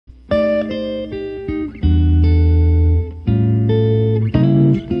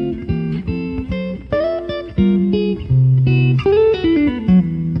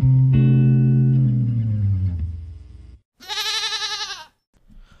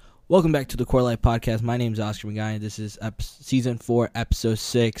Welcome back to the Core Life Podcast. My name is Oscar McGuire. This is Season 4, Episode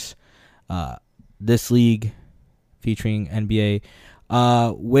 6, This League, featuring NBA.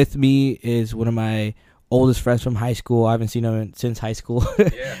 With me is one of my oldest friends from high school. I haven't seen him since high school.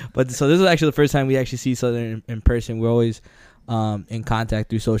 Yeah. So this is actually the first time we actually see each other in person. We're always in contact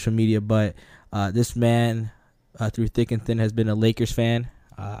through social media. But this man, through thick and thin, has been a Lakers fan.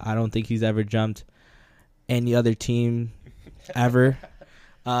 I don't think he's ever jumped any other team ever.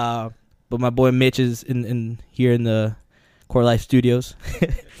 But my boy Mitch is in here in the Core Life Studios. Yeah,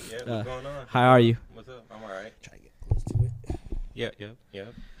 what's going on? How are you? What's up? I'm all right. Try to get close to it. Yeah.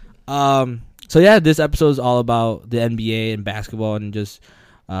 So yeah, this episode is all about the NBA and basketball, and just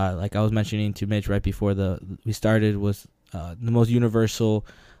like I was mentioning to Mitch right before we started, was the most universal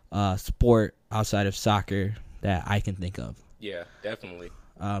sport outside of soccer that I can think of. Yeah, definitely.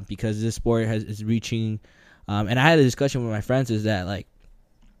 Because this sport is reaching, and I had a discussion with my friends, is that like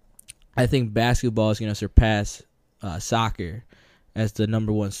I think basketball is going to surpass soccer as the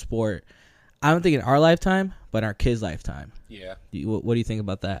number one sport. I don't think in our lifetime, but in our kids' lifetime. Yeah. What do you think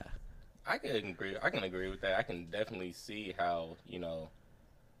about that? I can agree with that. I can definitely see how, the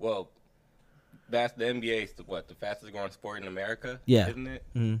NBA is the fastest growing sport in America, Yeah. isn't it?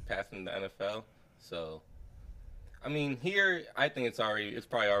 Mm-hmm. Passing the NFL. So, I mean, here I think it's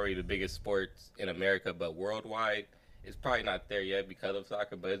probably already the biggest sport in America, but worldwide it's probably not there yet because of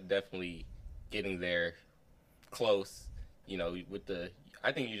soccer, but it's definitely getting there close. I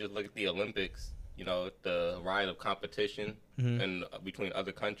think you just look at the Olympics, the rise of competition and between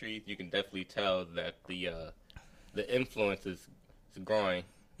other countries, you can definitely tell that the influence is growing,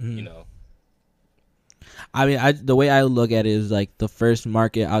 I mean, the way I look at it is like the first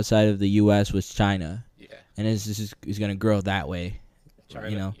market outside of the U.S. was China. Yeah. And it's going to grow that way,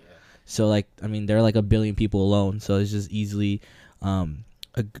 China, Yeah. So, there are like 1 billion people alone, so it's just easily a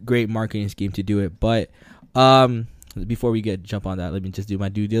great marketing scheme to do it. But before we jump on that, let me just do my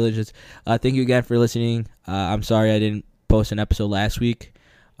due diligence. Thank you again for listening. I'm sorry I didn't post an episode last week.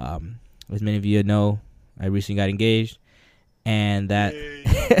 As many of you know, I recently got engaged, and that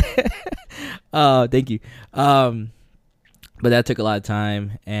thank you. But that took a lot of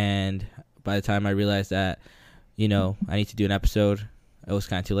time, and by the time I realized that, I need to do an episode, it was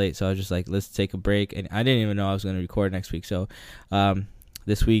kind of too late. So I was just like, let's take a break, and I didn't even know I was going to record next week. So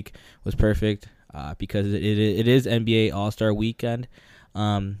this week was perfect because it is NBA All-Star Weekend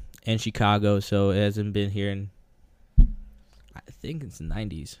in Chicago, so it hasn't been here in, I think it's the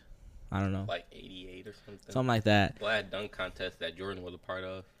 90s. I don't know. Like 88 or something. Something like that. Glad dunk contest that Jordan was a part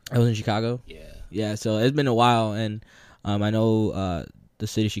of. I was in Chicago? Yeah. Yeah, so it's been a while, and I know the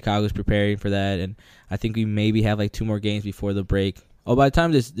city of Chicago is preparing for that, and I think we maybe have like 2 more games before the break. Oh, by the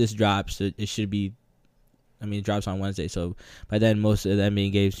time this drops, it should be, it drops on Wednesday, so by then most of the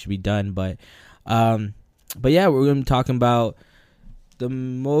NBA games should be done. But yeah, we're going to be talking about the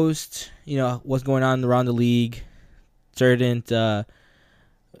most, what's going on around the league. So the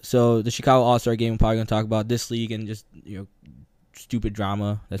Chicago All-Star game, we're probably going to talk about this league and just, stupid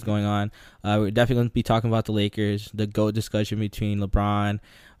drama that's going on. We're definitely going to be talking about the Lakers, the GOAT discussion between LeBron,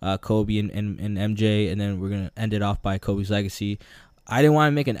 Kobe, and MJ, and then we're going to end it off by Kobe's legacy. I didn't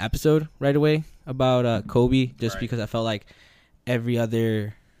want to make an episode right away about Kobe just because I felt like every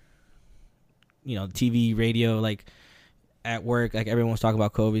other, TV, radio, like at work, like everyone was talking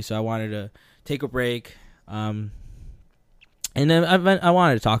about Kobe, so I wanted to take a break. And then I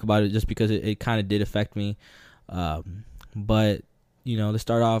wanted to talk about it just because it kind of did affect me. But, let's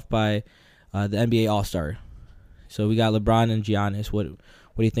start off by the NBA All-Star. So we got LeBron and Giannis. What do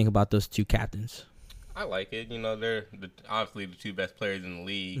you think about those two captains? I like it. They're obviously the 2 best players in the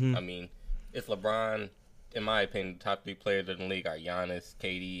league. Mm-hmm. It's LeBron. In my opinion, the top 3 players in the league are Giannis,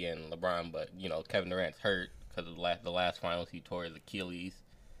 KD, and LeBron. But, Kevin Durant's hurt because of the last finals he tore his Achilles.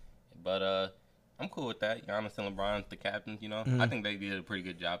 But I'm cool with that. Giannis and LeBron, the captains, I think they did a pretty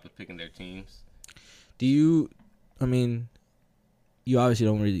good job of picking their teams. You obviously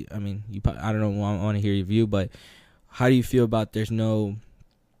don't really, I don't know, I want to hear your view, but how do you feel about there's no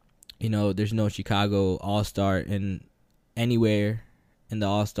Chicago All-Star in anywhere in the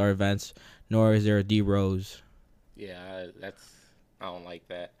All-Star events, nor is there a D-Rose? Yeah, I don't like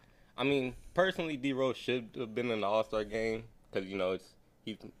that. Personally, D-Rose should have been in the All-Star game because,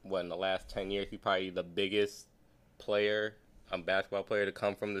 he's, in the last 10 years, he's probably the biggest player, basketball player to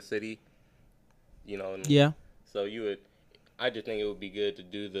come from the city, Yeah. So I just think it would be good to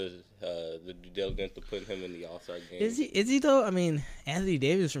do the due diligence to put him in the All-Star game. Is he though? Anthony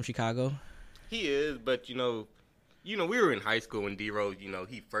Davis is from Chicago. He is, but we were in high school when D-Rose,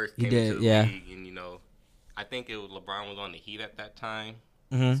 he first came into the league, and I think it was LeBron was on the Heat at that time,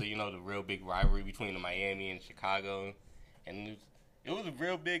 Mm-hmm. So the real big rivalry between the Miami and Chicago, and it was a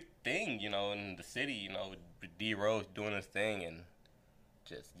real big thing, in the city, with D Rose doing his thing and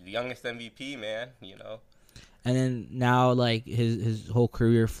just the youngest MVP, man. And then now, like, his whole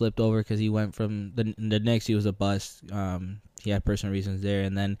career flipped over because he went from the Knicks. He was a bust. He had personal reasons there,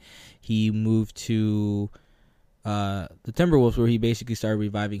 and then he moved to the Timberwolves, where he basically started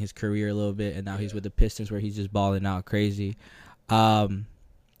reviving his career a little bit, and now he's with the Pistons, where he's just balling out crazy. I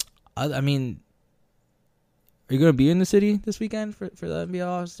mean, are you gonna be in the city this weekend for the NBA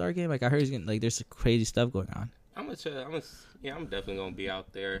All-Star game? Like, I heard he's gonna, like, there's crazy stuff going on. I'm definitely gonna be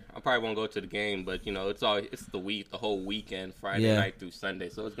out there. I probably won't go to the game, but it's the whole weekend, Friday night through Sunday,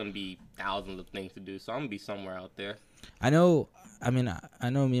 so it's gonna be thousands of things to do. So I'm gonna be somewhere out there. I know me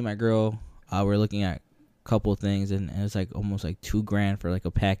and my girl, we're looking at a couple things, and it's like almost like $2,000 for like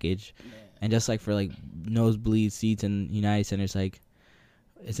a package, and just like for like nosebleed seats in United Center,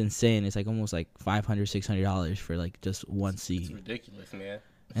 it's insane. It's like almost like $500-$600 for like just one seat. It's ridiculous, man.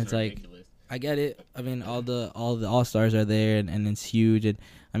 It's ridiculous. Like, I get it. I mean, all the All-Stars are there, and it's huge. And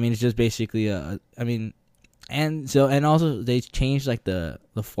I mean, it's just basically and also they changed like the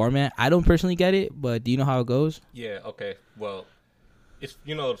format. I don't personally get it, but do you know how it goes? Yeah. Okay. Well, it's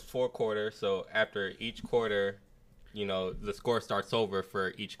it's 4 quarters. So after each quarter, the score starts over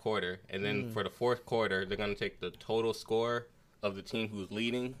for each quarter, and then for the 4th quarter, they're gonna take the total score of the team who's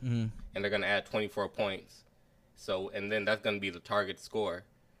leading, and they're gonna add 24 points. So and then that's gonna be the target score.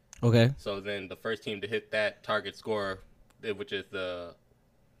 Okay. So then the first team to hit that target score, which is the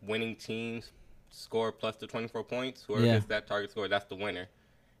winning team's score plus the 24 points, whoever hits that target score, that's the winner.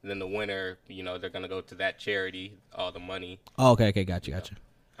 And then the winner, they're going to go to that charity, all the money. Oh, okay. Gotcha.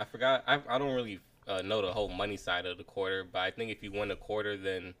 I forgot. I don't really know the whole money side of the quarter, but I think if you win a quarter,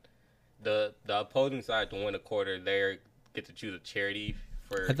 then the opposing side to win a quarter, they get to choose a charity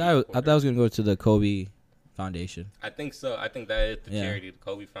for. I thought it was going to go to the Kobe Foundation. I think so. I think that is the charity, the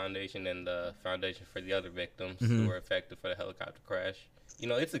Kobe Foundation, and the foundation for the other victims who were affected for the helicopter crash.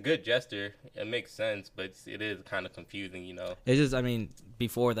 It's a good gesture. It makes sense, but it is kind of confusing, It's just, I mean,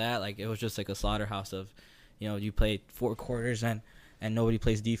 before that, like, it was just like a slaughterhouse of, you played 4 quarters and nobody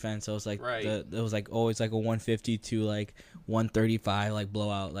plays defense. So it's like, it was like always like a 150 to like 135, like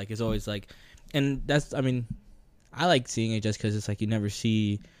blowout. Like, it's always like, and that's, I mean, I like seeing it just because it's like you never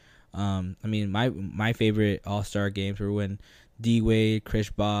see. I mean, my favorite All-Star games were when D Wade, Chris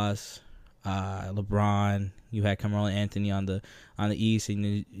Bosh, LeBron. You had Carmelo Anthony on the East,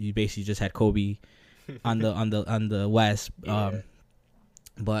 and you basically just had Kobe on the West.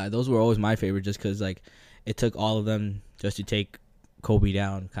 But those were always my favorite, just because like it took all of them just to take Kobe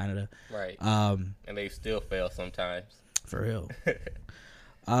down, kind of. Right. And they still fail sometimes. For real.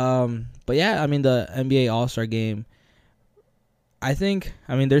 But yeah, I mean, the NBA All-Star game. I think,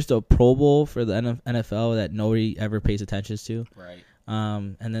 I mean, there's the Pro Bowl for the NFL that nobody ever pays attention to. Right.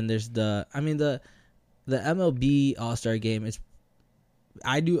 And then there's the MLB All-Star game.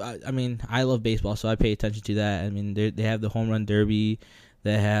 I mean, I love baseball, so I pay attention to that. I mean, they have the home run derby.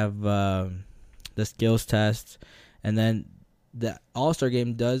 They have the skills test. And then the All-Star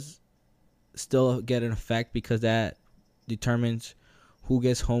game does still get an effect because that determines who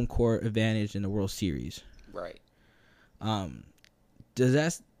gets home court advantage in the World Series. Right. Does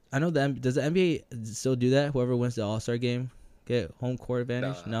the NBA still do that? Whoever wins the All-Star game get home court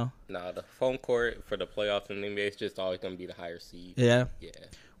advantage? No. The home court for the playoffs in the NBA is just always going to be the higher seed. Yeah. Yeah.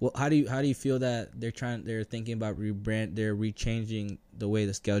 Well, how do you feel that they're thinking about they're rechanging the way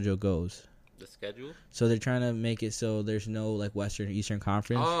the schedule goes? The schedule? So they're trying to make it so there's no like Western or Eastern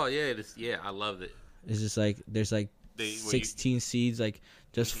Conference. Oh yeah, I love it. It's just like there's like 16 seeds, like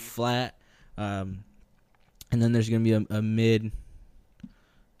just flat, and then there's gonna be a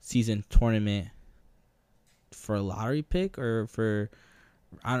mid-season tournament for a lottery pick or for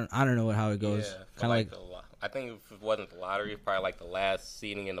I don't know how it goes. Yeah, kind of I think if it wasn't the lottery, it's probably like the last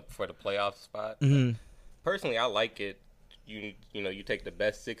seeding for the playoff spot. Mm-hmm. Personally, I like it. You take the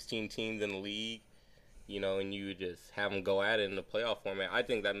best 16 teams in the league, and you just have them go at it in the playoff format. I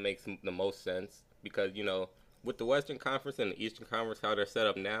think that makes the most sense because, with the Western Conference and the Eastern Conference, how they're set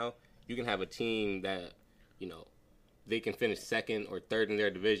up now, you can have a team that, they can finish second or third in their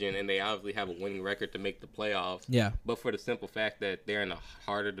division, and they obviously have a winning record to make the playoffs. Yeah. But for the simple fact that they're in a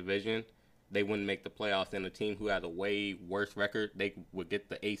harder division, they wouldn't make the playoffs. And a team who has a way worse record, they would get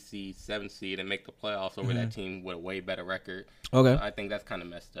the 8 seed, 7 seed, and make the playoffs over that team with a way better record. Okay. So I think that's kind of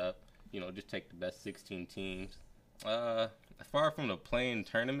messed up. Just take the best 16 teams. As far from the playing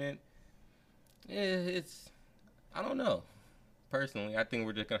tournament, I don't know. Personally, I think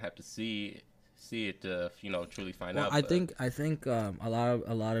we're just gonna have to see see it to truly find Well, out. I think a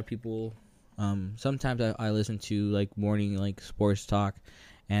lot of people. Sometimes I listen to like morning like sports talk,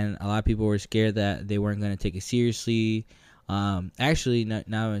 and a lot of people were scared that they weren't going to take it seriously. Actually,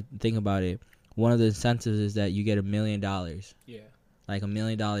 now I think about it, one of the incentives is that you get $1 million. Yeah. Like $1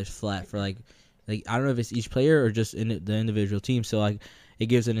 million flat for like I don't know if it's each player or just in the individual team. So like it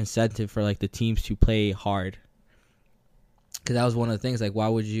gives an incentive for like the teams to play hard. Because that was one of the things. Like why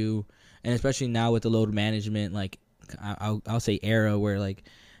would you? And especially now with the load management, like I'll say era where like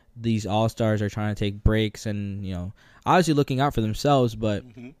these all-stars are trying to take breaks and obviously looking out for themselves, but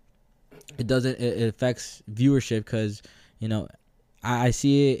it doesn't. It affects viewership because I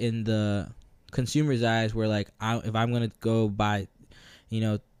see it in the consumer's eyes where like if I'm gonna go buy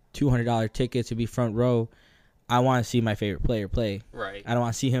 $200 ticket to be front row, I want to see my favorite player play. Right. I don't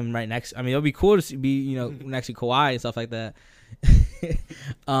want to see him right next. I mean, it'll be cool to be next to Kawhi and stuff like that.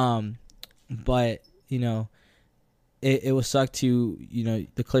 But it would suck to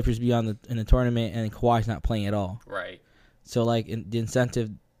the Clippers be in the tournament and Kawhi's not playing at all. Right. So like the incentive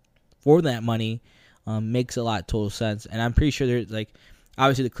for that money makes a lot of total sense, and I'm pretty sure they're like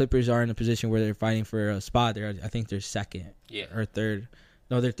obviously the Clippers are in a position where they're fighting for a spot. I think they're second or third.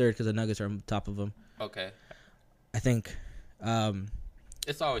 No, they're third because the Nuggets are on top of them. Okay. I think.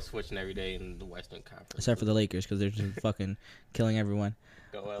 It's always switching every day in the Western Conference, except for the Lakers because they're just fucking killing everyone.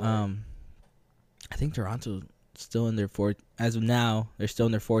 Go LA. I think Toronto still in their as of now. They're still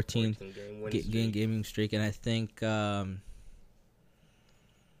in their 14th gaming streak, and I think the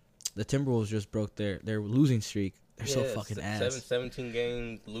Timberwolves just broke their losing streak. They're so fucking ass. 17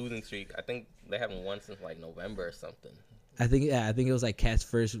 games losing streak. I think they haven't won since like November or something. I think it was like Cat's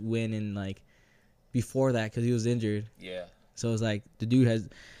first win in like before that because he was injured. Yeah. So it was like the dude has,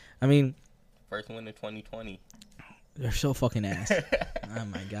 I mean, first win in 2020. They're so fucking ass. Oh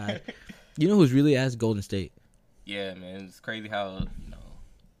my god. You know who's really ass? Golden State. Yeah, man. It's crazy how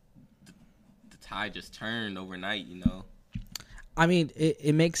the tide just turned overnight. I mean,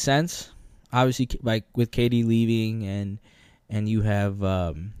 it makes sense. Obviously, like with KD leaving and you have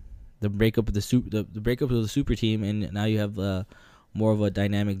the breakup of the breakup of the super team, and now you have more of a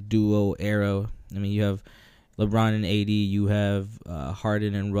dynamic duo era. I mean, you have LeBron and AD, you have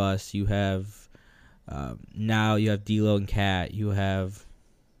Harden and Russ, you have now you have D'Lo and Cat, you have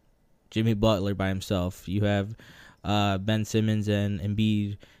Jimmy Butler by himself, you have Ben Simmons and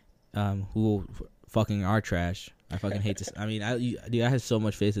Embiid, who fucking are trash. I fucking hate this. I mean, I had so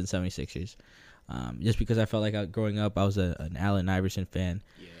much faith in 76ers, just because I felt like growing up I was an Allen Iverson fan.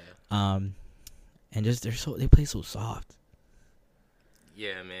 Yeah. And just they play so soft.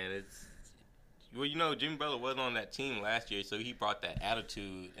 Yeah, man. It's Jimmy Butler wasn't on that team last year, so he brought that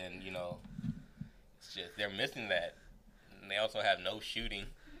attitude, and it's just they're missing that. And they also have no shooting.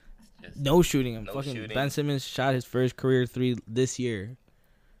 No shooting. Ben Simmons shot his first career 3 this year.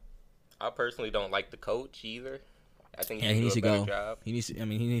 I personally don't like the coach either. I think he needs to go. Job. He needs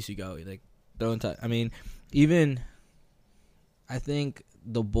to go. Like I mean, even I think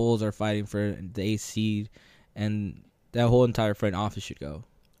the Bulls are fighting for the 8th seed, and that whole entire front office should go.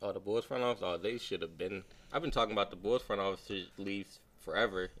 Oh, the Bulls front office? Oh, they should have been. I've been talking about the Bulls front office to leave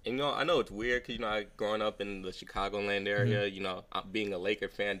forever. And, I know it's weird because, I growing up in the Chicagoland area, being a Laker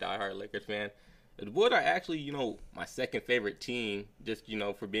fan, diehard Lakers fan. The Bulls are actually, my second favorite team, just,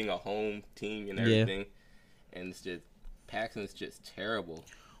 for being a home team and everything. Yeah. And it's just, Paxson's just terrible.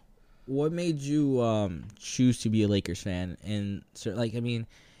 What made you choose to be a Lakers fan? And so,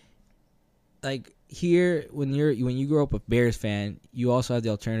 here, when you grow up a Bears fan, you also have the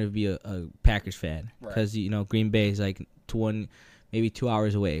alternative to be a Packers fan because Green Bay is like maybe 2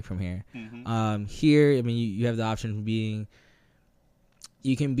 hours away from here. Mm-hmm. Here, I mean, you have the option of being.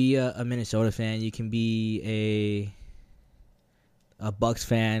 You can be a Minnesota fan. You can be a Bucks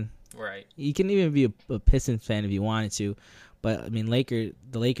fan. Right. You can even be a Pistons fan if you wanted to, but I mean, the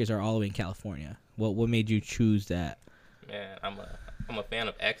Lakers are all the way in California. What made you choose that? Man, I'm a fan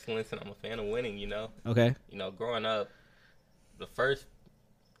of excellence, and I'm a fan of winning, Okay. Growing up, the first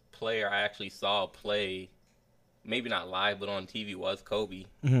player I actually saw play, maybe not live, but on TV, was Kobe.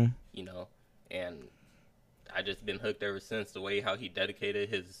 Mm-hmm. And I just been hooked ever since. The way how he dedicated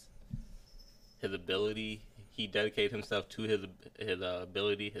his ability, he dedicated himself to his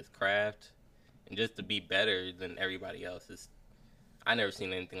ability, his craft, and just to be better than everybody else. I never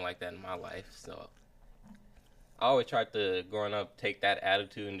seen anything like that in my life, so I always tried to, growing up, take that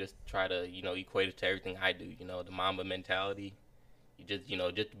attitude and just try to, equate it to everything I do. The Mamba mentality. You just,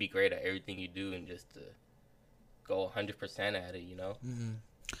 just to be great at everything you do and just to go 100% at it. Mm-hmm.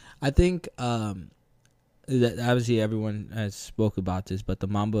 I think that obviously everyone has spoke about this, but the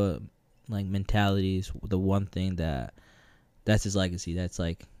Mamba like mentality is the one thing that's his legacy. That's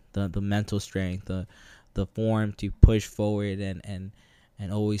like the mental strength, the form to push forward and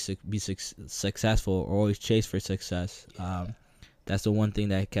always be successful, or always chase for success. That's the one thing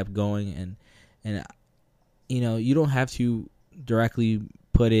that kept going, and you don't have to directly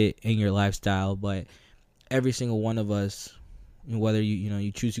put it in your lifestyle, but every single one of us, whether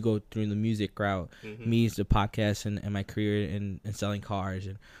you choose to go through the music route, me as the podcast and my career in selling cars,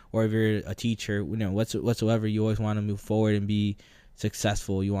 or if you're a teacher, whatsoever, you always want to move forward and be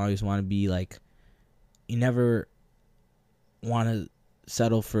successful. You always want to be like, you never want to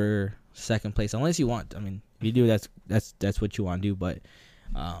settle for second place unless you want. I mean, if you do, that's what you want to do, but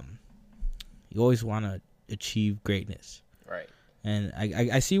you always want to achieve greatness. Right. And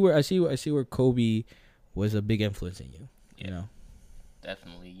I see where Kobe was a big influence in you.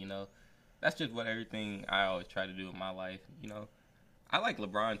 Definitely. That's just what everything I always try to do in my life. I like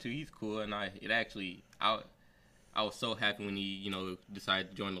LeBron too. He's cool, and I was so happy when he decided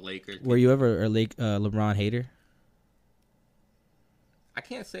to join the Lakers. Were you ever a LeBron hater? I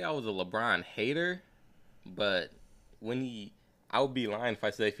can't say I was a LeBron hater, but I would be lying if I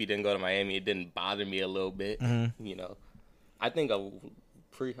said if he didn't go to Miami, it didn't bother me a little bit. I think a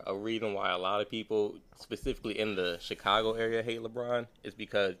reason why a lot of people, specifically in the Chicago area, hate LeBron is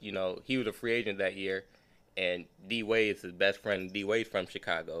because, he was a free agent that year, and D Wade is his best friend. D Wade's from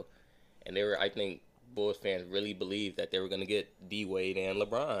Chicago, and I think Bulls fans really believed that they were going to get D Wade and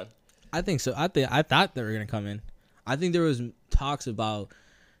LeBron. I think so. I thought they were going to come in. I think there was talks about,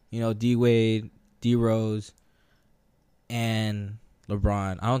 D Wade, D Rose, and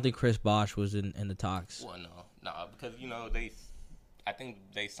LeBron. I don't think Chris Bosh was in the talks. Well, no, because I think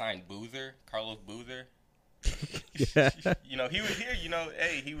they signed Carlos Boozer. Yeah. He was here.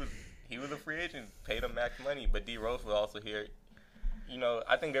 Hey, he was a free agent, paid him max money, but D Rose was also here.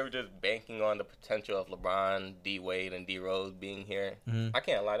 I think they were just banking on the potential of LeBron, D Wade, and D Rose being here. I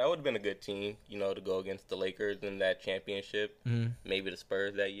can't lie, that would have been a good team, to go against the Lakers in that championship. Maybe the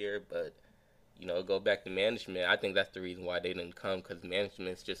Spurs that year, but go back to management. I think that's the reason why they didn't come, because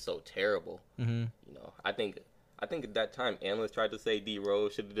management's just so terrible. I think at that time analysts tried to say D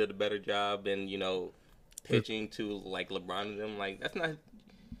Rose should have did a better job and pitching to like LeBron and them. Like that's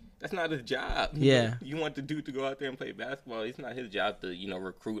not his job. Yeah. You want the dude to go out there and play basketball. It's not his job to,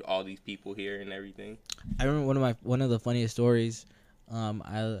 recruit all these people here and everything. I remember one of the funniest stories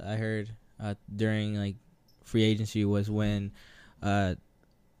I heard during like free agency was when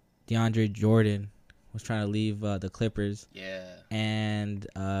DeAndre Jordan was trying to leave the Clippers. Yeah. And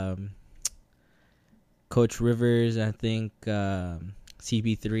Coach Rivers, I think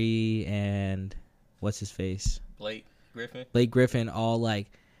CP3 and what's his face? Blake Griffin all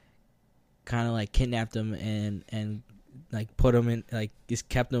like kind of like kidnapped him and like put him in, like just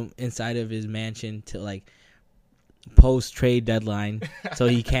kept him inside of his mansion till like post trade deadline so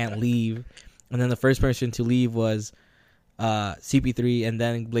he can't leave. And then the first person to leave was CP3, and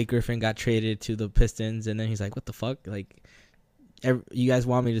then Blake Griffin got traded to the Pistons, and then he's like, what the fuck? Like, you guys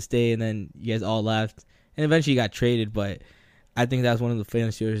want me to stay, and then you guys all left. And eventually he got traded, but I think that was one of the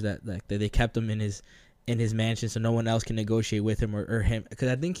famous stories that they kept him in his mansion so no one else can negotiate with him or him, because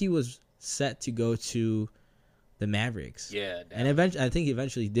I think he was set to go to the Mavericks. Yeah, and I think he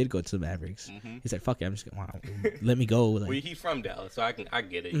eventually did go to the Mavericks. He's like, "Fuck it, I'm just gonna let me go." Like, well, he's from Dallas, so I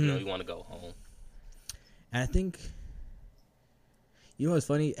get it. You want to go home. And I think, what's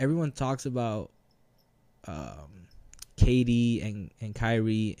funny? Everyone talks about KD and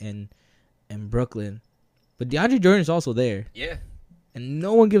Kyrie and Brooklyn, but DeAndre Jordan is also there. Yeah, and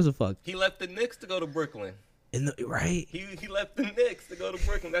no one gives a fuck. He left the Knicks to go to Brooklyn. Right? He left the Knicks to go to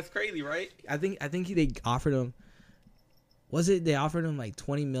Brooklyn. That's crazy, right? I think they offered him. They offered him like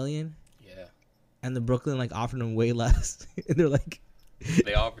 $20 million? Yeah. And the Brooklyn like offered him way less. And they're like,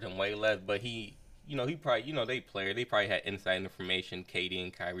 they offered him way less, but he probably, they probably had inside information. KD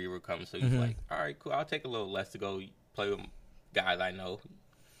and Kyrie were coming, so he's like, all right, cool. I'll take a little less to go play with guys I know,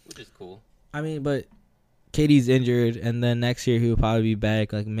 which is cool. I mean, but KD's injured, and then next year he'll probably be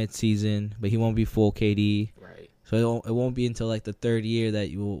back like mid-season, but he won't be full KD. Right. So it won't be until like the third year that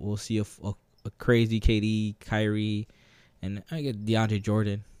we'll see a crazy KD, Kyrie, and I get DeAndre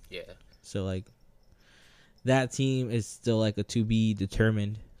Jordan. Yeah. So like that team is still like a to be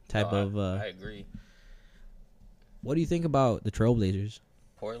determined type of. I agree. What do you think about the Trailblazers?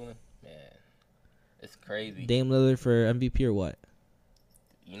 Portland, man, it's crazy. Dame Lillard for MVP or what?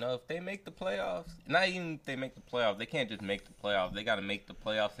 If they make the playoffs, not even if they make the playoffs, they can't just make the playoffs. They got to make the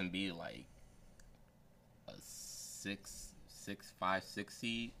playoffs and be like a 6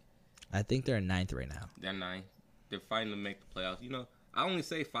 seed. I think they're 9th right now. They're 9th. They're fighting to make the playoffs. I only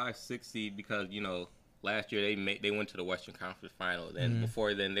say 5-6 seed because last year they went to the Western Conference Final. Then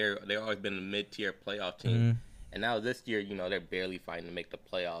before then they've always been a mid-tier playoff team, and now this year they're barely fighting to make the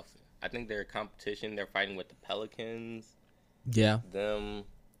playoffs. I think their competition they're fighting with the Pelicans. Yeah. Them,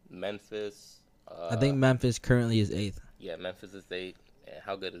 Memphis. I think Memphis currently is 8th. Yeah, Memphis is 8th. And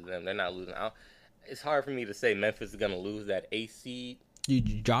how good is them? They're not losing. It's hard for me to say Memphis is gonna lose that 8th seed.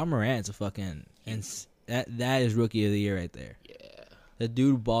 Dude, John Morant's a fucking that is rookie of the year right there. Yeah. The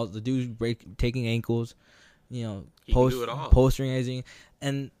dude balls. The dude's taking ankles. He can do it all. Posterizing,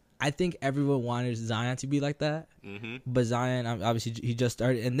 and I think everyone wanted Zion to be like that. Mm-hmm. But Zion, obviously, he just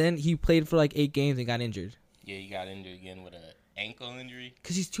started, and then he played for like 8 games and got injured. Yeah, he got injured again with an ankle injury.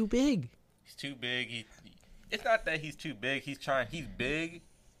 Cause he's too big. He's too big. It's not that he's too big. He's big,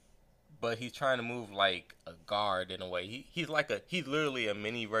 but he's trying to move like a guard in a way. He's literally a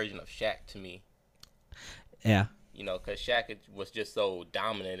mini version of Shaq to me. Yeah. Because Shaq was just so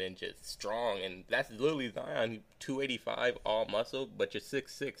dominant and just strong, and that's literally Zion. 285, all muscle, but you're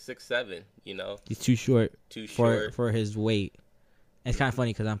 6'6", 6'7", He's too short. For his weight. And it's kind of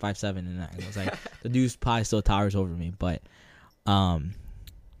funny because I'm 5'7", and it's like the dude's probably still towers over me. But the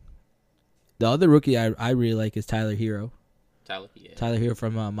other rookie I really like is Tyler Hero. Tyler Hero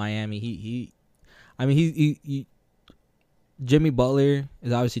from Miami. He Jimmy Butler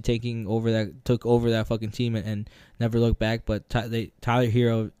is obviously took over that fucking team and never looked back. But Tyler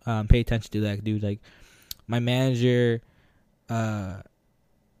Hero, pay attention to that dude. Like my manager at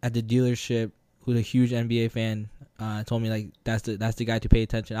the dealership, who's a huge NBA fan, told me like that's the guy to pay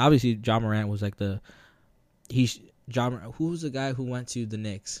attention. Obviously, John Morant was like who was the guy who went to the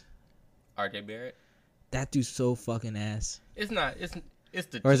Knicks? RJ Barrett. That dude's so fucking ass. It's not. It's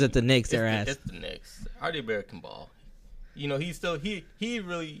the. Or is it the Knicks? They're ass. It's the Knicks. RJ Barrett can ball. He's still he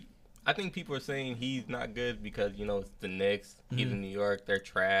really. I think people are saying he's not good because it's the Knicks. He's in New York. They're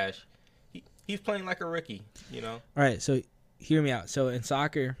trash. He's playing like a rookie. All right, so hear me out. So in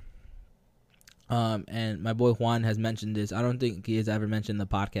soccer, and my boy Juan has mentioned this. I don't think he has ever mentioned the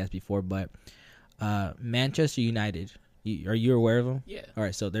podcast before, but Manchester United. Are you aware of them? Yeah. All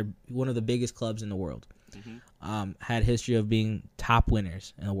right, so they're one of the biggest clubs in the world. Mm-hmm. Had history of being top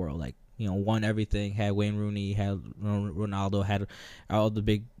winners in the world, like. Won everything. Had Wayne Rooney, had Ronaldo, had all the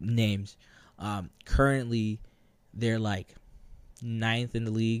big names. Currently, they're like 9th in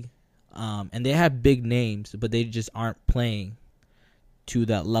the league, and they have big names, but they just aren't playing to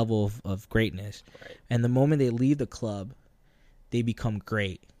that level of greatness. Right. And the moment they leave the club, they become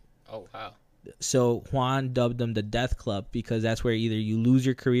great. Oh wow! So Juan dubbed them the Death Club because that's where either you lose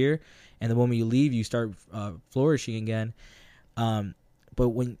your career, and the moment you leave, you start flourishing again. But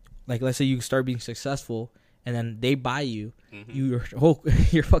when let's say you start being successful and then they buy you, you're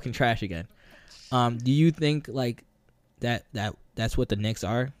fucking trash again. Do you think like that's what the Knicks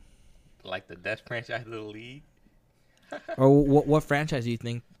are? Like the Dutch franchise of the league? Or what franchise do you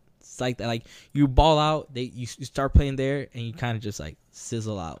think it's like that? Like you ball out, you start playing there and you kind of just like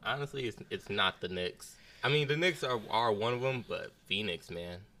sizzle out. Honestly, it's not the Knicks. I mean, the Knicks are one of them, but Phoenix,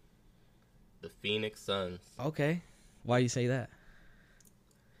 man. The Phoenix Suns. Okay. Why do you say that?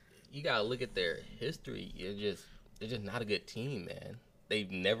 You gotta look at their history. They're just not a good team, man. They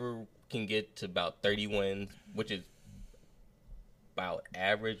never can get to about 30 wins, which is about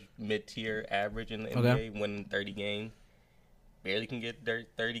mid-tier average in the NBA, winning 30 games. Barely can get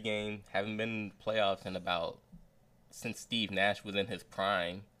 30 games. Haven't been in the playoffs since Steve Nash was in his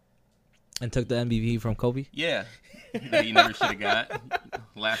prime. And took the MVP from Kobe? Yeah. That he never should have got.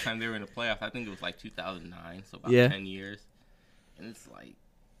 Last time they were in the playoffs, I think it was like 2009, so about 10 years. And it's like,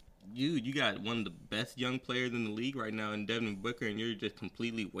 dude, you got one of the best young players in the league right now in Devin Booker, and you're just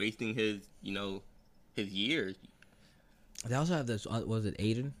completely wasting his years. They also have this, was it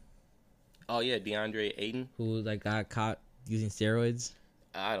Aiden? Oh, yeah, DeAndre Ayton. Who, got caught using steroids?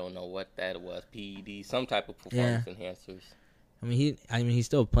 I don't know what that was, PED, some type of performance enhancers. I mean, he's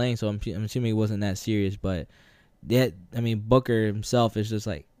still playing, so I'm assuming it wasn't that serious, but Booker himself is just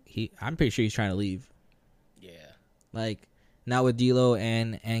like, I'm pretty sure he's trying to leave. Yeah. Not with D'Lo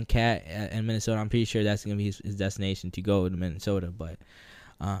and Cat and Minnesota. I'm pretty sure that's going to be his destination to go to Minnesota. But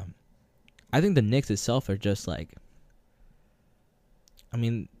I think the Knicks itself are just like,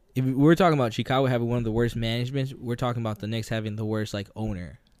 if we're talking about Chicago having one of the worst managements, we're talking about the Knicks having the worst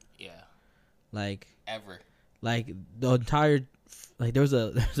owner. Yeah. Ever. The entire there was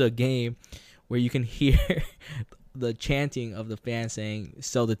a game where you can hear the chanting of the fans saying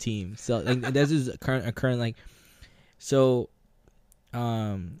 "sell the team." So this is current. So,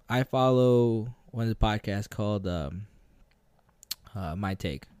 I follow one of the podcasts called My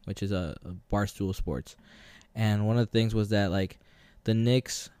Take, which is a Barstool Sports, and one of the things was that the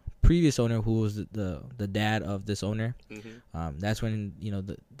Knicks previous owner, who was the dad of this owner, that's when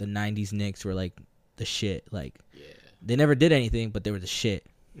the '90s Knicks were like the shit. Like, they never did anything, but they were the shit.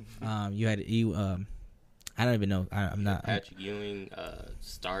 You had I don't even know. I'm not Patrick Ewing,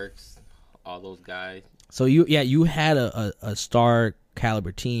 Starks, all those guys. So you had a star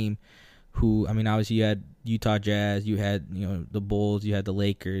caliber team. Who, I mean, obviously you had Utah Jazz, you had the Bulls, you had the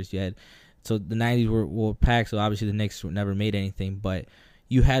Lakers, so the '90s were packed. So obviously the Knicks never made anything, but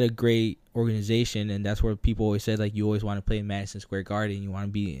you had a great organization, and that's where people always said, like, you always want to play in Madison Square Garden, you want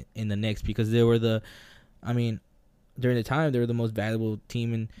to be in the Knicks, because they were during the time they were the most valuable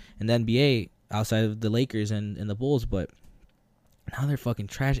team in the NBA outside of the Lakers and the Bulls. But now they're fucking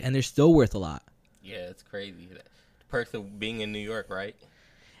trash, and they're still worth a lot. Yeah, it's crazy. The perks of being in New York, right?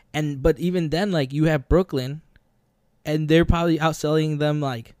 But even then, like, you have Brooklyn, and they're probably outselling them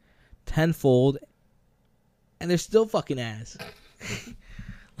like tenfold, and they're still fucking ass.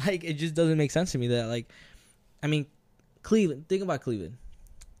 Like, it just doesn't make sense to me that, like, I mean, Cleveland. Think about Cleveland.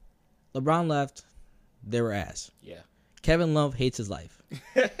 LeBron left, they were ass. Yeah. Kevin Love hates his life.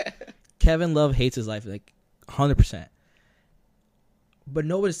 Kevin Love hates his life, like, 100%. But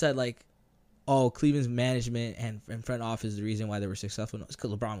nobody said, like, oh, Cleveland's management and front office is the reason why they were successful. No, it's because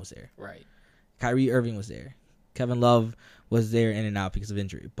LeBron was there. Right. Kyrie Irving was there. Kevin Love was there in and out because of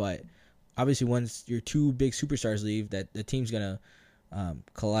injury. But obviously, once your two big superstars leave, that the team's gonna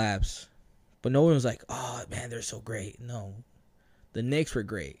collapse. But no one was like, oh man, they're so great. No, the Knicks were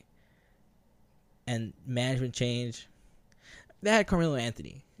great, and management change. They had Carmelo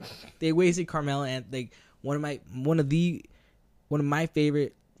Anthony. They wasted Carmelo Anthony. One of my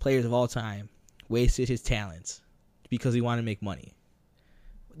favorite players of all time wasted his talents because he wanted to make money.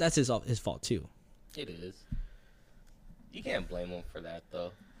 That's his fault too. It is. You can't blame him for that,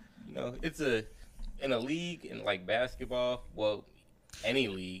 though. It's in a league in like basketball. Well, any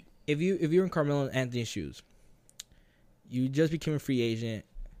league. If you're in Carmelo Anthony's shoes, you just became a free agent,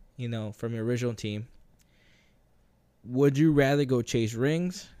 from your original team. Would you rather go chase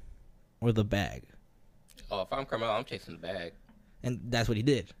rings or the bag? Oh, if I'm Carmelo, I'm chasing the bag. And that's what he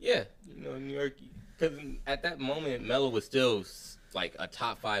did. Yeah, New York. Because at that moment, Melo was still like a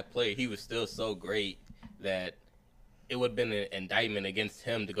top 5 player. He was still so great that it would have been an indictment against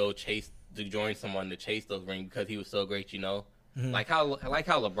him to go join someone to chase those rings because he was so great. Mm-hmm. Like how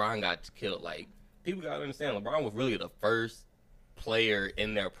LeBron got killed. Like, people gotta understand, LeBron was really the first player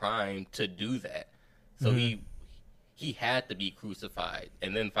in their prime to do that. So he had to be crucified.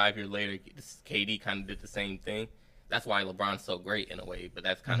 And then 5 years later, KD kind of did the same thing. That's why LeBron's so great in a way, but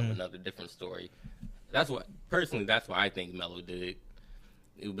that's kind of another different story. That's why I think Melo did it.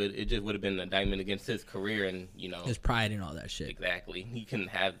 It just would have been an indictment against his career and, his pride and all that shit. Exactly. He couldn't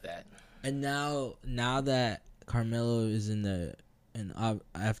have that. And now that Carmelo is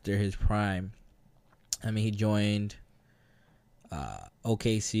after his prime, I mean, he joined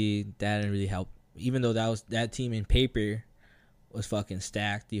OKC. That didn't really help. Even though that team in paper was fucking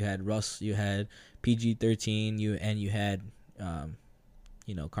stacked. You had Russ, you had PG-13, you had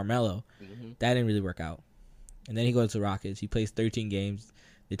Carmelo. Mm-hmm. That didn't really work out. And then he goes to the Rockets. He plays 13 games.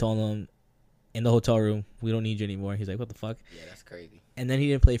 They told him in the hotel room, we don't need you anymore. He's like, what the fuck? Yeah, that's crazy. And then he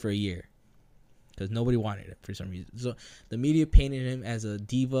didn't play for a year because nobody wanted him for some reason. So the media painted him as a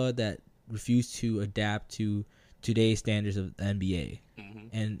diva that refused to adapt to today's standards of the NBA.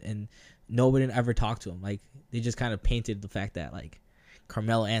 Mm-hmm. And nobody ever talked to him. Like, they just kind of painted the fact that, like,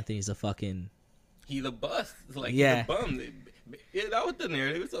 Carmelo Anthony's a fucking... He's a bust. Like, he's a bum. That was the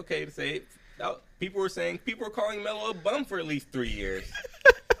narrative. It's okay to say it. People were calling Melo a bum for at least 3 years.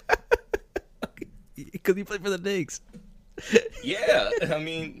 Because he played for the Knicks. Yeah, I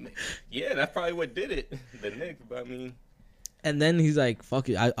mean, that's probably what did it. The Knicks, but I mean. And then he's like, "Fuck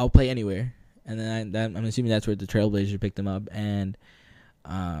it, I'll play anywhere." And then I'm assuming that's where the Trailblazers picked him up, and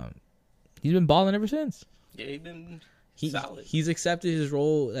he's been balling ever since. Yeah, he's been solid. He's accepted his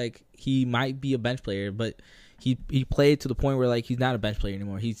role. Like, he might be a bench player, but he played to the point where, like, he's not a bench player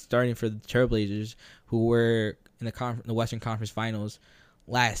anymore. He's starting for the Trailblazers, who were in the Western Conference Finals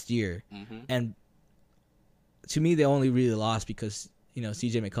last year, and to me, they only really lost because,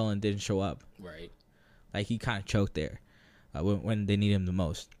 C.J. McCollum didn't show up. Right. Like, he kind of choked there when they need him the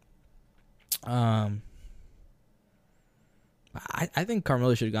most. I think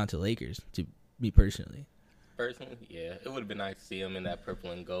Carmelo should have gone to the Lakers, to me personally. Personally, yeah. It would have been nice to see him in that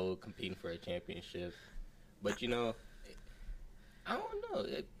purple and gold competing for a championship. But, I don't know.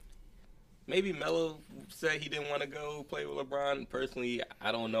 Maybe Melo said he didn't want to go play with LeBron. Personally,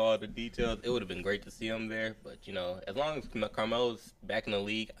 I don't know all the details. It would have been great to see him there. But, as long as Carmelo's back in the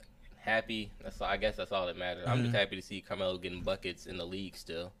league, happy. I guess that's all that matters. I'm just happy to see Carmelo getting buckets in the league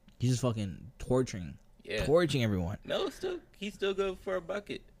still. He's just fucking torching everyone. No, he's still good for a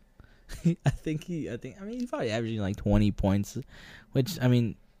bucket. I think he's probably averaging like 20 points, which, I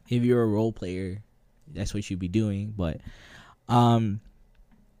mean, if you're a role player, that's what you should be doing. But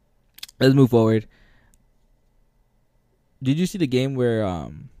let's move forward. Did you see the game where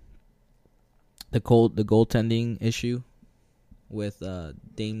the goaltending issue with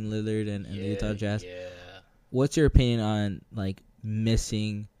Dame Lillard and the Utah Jazz? Yeah. What's your opinion on like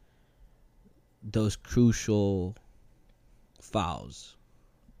missing those crucial fouls?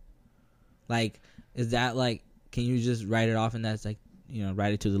 Like, is that like, can you just write it off and that's like,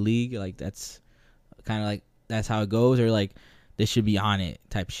 write it to the league? Like, that's kind of like, that's how it goes? Or like, they should be on it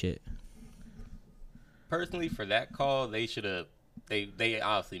type shit? Personally, for that call, they should have, they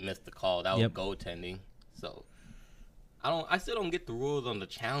obviously missed the call. That was goaltending. So, I still don't get the rules on the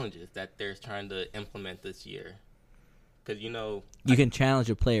challenges that they're trying to implement this year. Because, you can challenge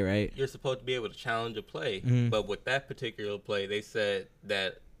a play, right? You're supposed to be able to challenge a play. But with that particular play, they said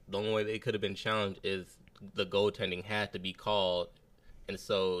that the only way they could have been challenged is the goaltending had to be called. And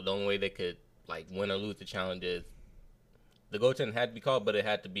so the only way they could, like, win or lose the challenge is the goaltending had to be called, but it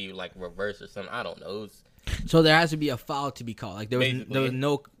had to be, like, reversed or something. I don't know. So there has to be a foul to be called. Like, there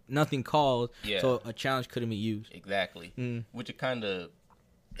was nothing called, so a challenge couldn't be used. Exactly. Which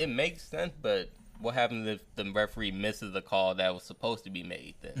it makes sense, but what happens if the referee misses the call that was supposed to be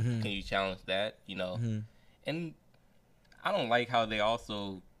made? Then can you challenge that? And I don't like how they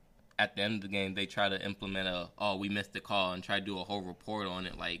also, at the end of the game, they try to implement we missed the call and try to do a whole report on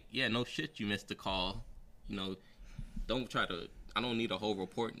it. Like, yeah, no shit, you missed the call. Don't try to. I don't need a whole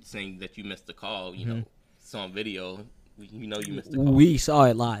report saying that you missed the call. It's on video. You missed the call. We saw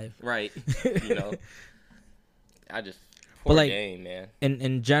it live. Right. Poor game, man.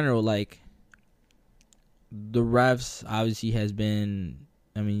 In general, like, the refs obviously has been,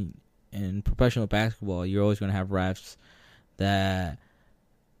 I mean, in professional basketball, you're always going to have refs that,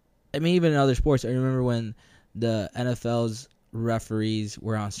 I mean, even in other sports, I remember when the NFL's referees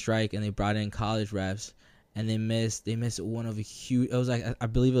were on strike and they brought in college refs and they missed one of a huge, it was like, I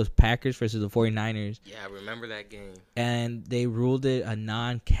believe it was Packers versus the 49ers. Yeah, I remember that game. And they ruled it a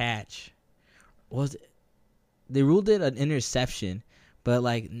non-catch. They ruled it an interception, but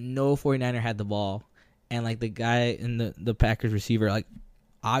like no 49er had the ball. And like the guy in the Packers receiver, like,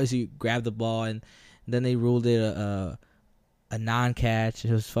 obviously grabbed the ball, and then they ruled it a non-catch.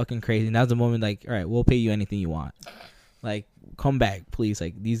 It was fucking crazy. And that was the moment, like, all right, we'll pay you anything you want. Like, come back, please.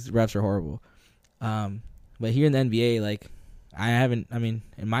 Like, these refs are horrible. But here in the NBA, like,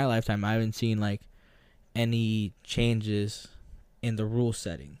 in my lifetime, I haven't seen like any changes in the rule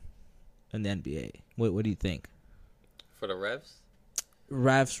setting in the NBA. What do you think? For the refs?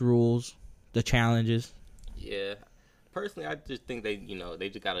 Refs, rules, the challenges. Yeah. Personally, I just think they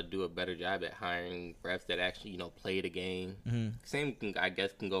just got to do a better job at hiring refs that actually, play the game. Same thing, I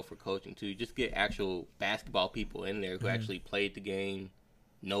guess, can go for coaching, too. Just get actual basketball people in there who actually played the game,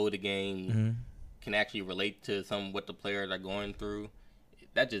 know the game, can actually relate to what the players are going through.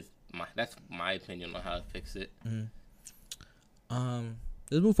 That's my opinion on how to fix it.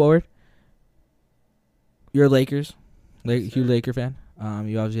 Let's move forward. You're a Lakers. Huge Laker fan.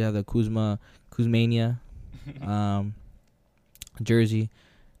 You obviously have the Kuzmania jersey.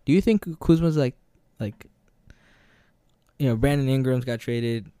 Do you think Kuzma's like Brandon Ingram's got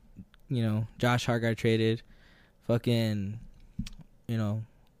traded, Josh Hart got traded, fucking, the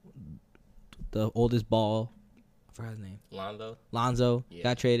oldest ball, I forgot his name. Lonzo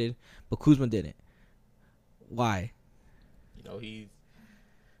got traded, but Kuzma didn't. Why?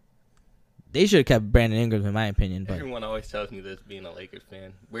 They should have kept Brandon Ingram, in my opinion. But everyone always tells me this, being a Lakers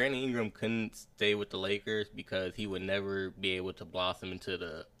fan. Brandon Ingram couldn't stay with the Lakers because he would never be able to blossom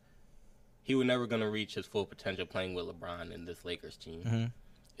into he was never going to reach his full potential playing with LeBron in this Lakers team.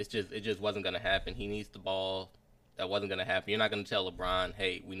 It just wasn't going to happen. He needs the ball. That wasn't going to happen. You're not going to tell LeBron,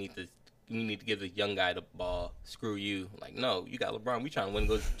 hey, we need to give this young guy the ball. Screw you. Like, no, you got LeBron. We trying to win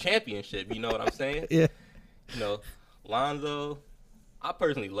the championship. You know what I'm saying? Yeah. Lonzo, I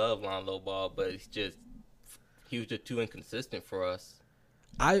personally love Lonzo Ball, but he was just too inconsistent for us.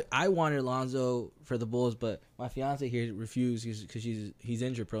 I wanted Lonzo for the Bulls, but my fiance here refused because he's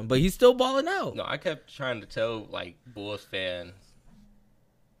injury prone. But he's still balling out. No, I kept trying to tell Bulls fans,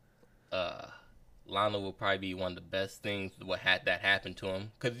 Lonzo will probably be one of the best things that happened to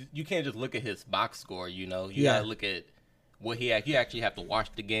him, because you can't just look at his box score. You gotta look at what you actually have to watch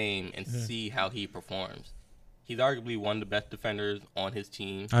the game and see how he performs. He's arguably one of the best defenders on his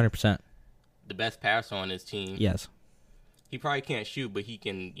team. 100%. The best passer on his team. Yes. He probably can't shoot, but he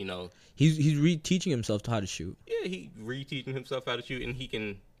can, He's teaching himself how to shoot. Yeah, he reteaching himself how to shoot, and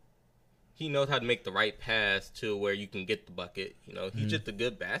he knows how to make the right pass to where you can get the bucket. He's just a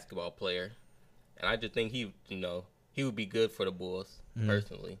good basketball player, and I just think he would be good for the Bulls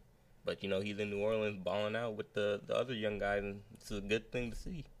personally. But he's in New Orleans balling out with the other young guys, and it's a good thing to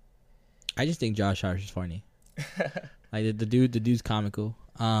see. I just think Josh Hart is funny. Like the dude's comical.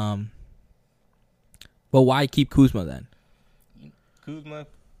 But why keep Kuzma then? Kuzma,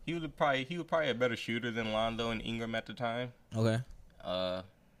 he was probably a better shooter than Lonzo and Ingram at the time. Okay.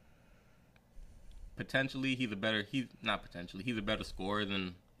 Potentially, he's a better scorer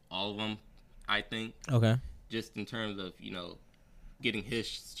than all of them, I think. Okay. Just in terms of, getting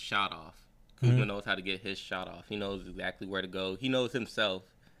his shot off. Kuzma knows how to get his shot off. He knows exactly where to go. He knows himself.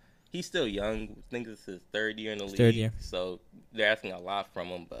 He's still young. I think this is his third year in the league. Third year. So they're asking a lot from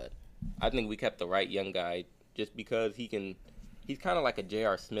him, but I think we kept the right young guy just because he's kind of like a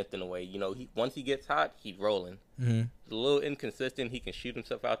J.R. Smith in a way. Once he gets hot, he's rolling. Mm-hmm. He's a little inconsistent. He can shoot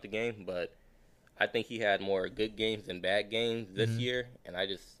himself out the game, but I think he had more good games than bad games this year, and I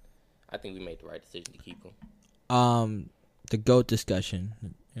think we made the right decision to keep him. The GOAT discussion,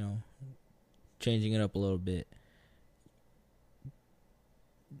 changing it up a little bit.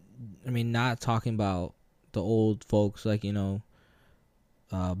 I mean, not talking about the old folks like, Bill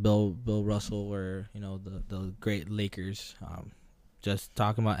Russell or, the great Lakers. Just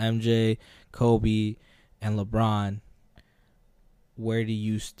talking about MJ, Kobe, and LeBron. Where do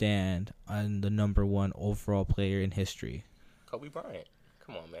you stand on the number one overall player in history? Kobe Bryant.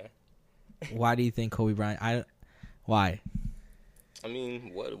 Come on, man. Why do you think Kobe Bryant? Why? I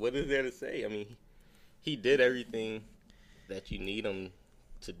mean, what is there to say? I mean, he did everything that you need him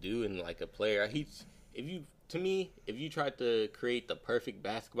to do in like a player. If you tried to create the perfect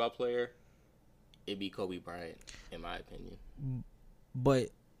basketball player, it'd be Kobe Bryant, in my opinion. But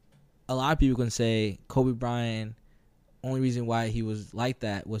a lot of people can say Kobe Bryant, only reason why he was like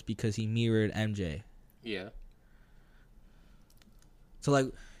that was because he mirrored MJ. Yeah. So, like,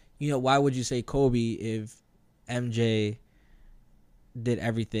 why would you say Kobe if MJ did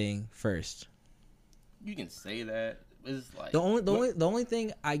everything first? You can say that. It's like the only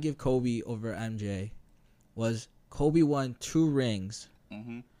thing I give Kobe over MJ was Kobe won 2 rings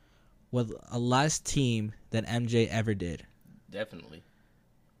with a less team than MJ ever did. Definitely.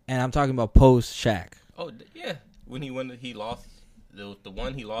 And I'm talking about post Shaq. Oh yeah, when he lost the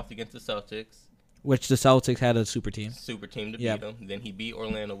one he lost against the Celtics, which the Celtics had a super team to beat them. Then he beat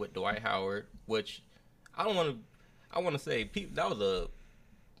Orlando with Dwight Howard, which I want to say that was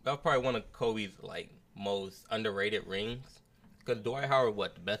probably one of Kobe's like most underrated rings, because Dwight Howard,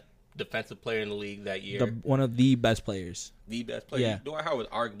 the best defensive player in the league that year, one of the best players. Yeah. Dwight Howard was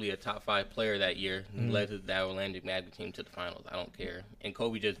arguably a top 5 player that year. He led that Orlando Magic team to the finals. I don't care, and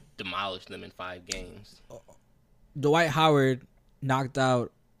Kobe just demolished them in 5 games. Dwight Howard knocked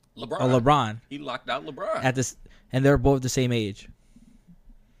out LeBron. He locked out LeBron and they're both the same age.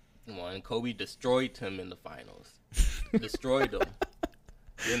 And Kobe destroyed him in the finals. Destroyed them.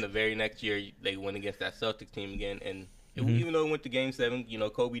 Then the very next year, they went against that Celtics team again, and even though it went to Game 7,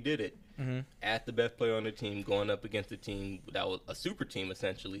 Kobe did it. As the best player on the team, going up against a team that was a super team,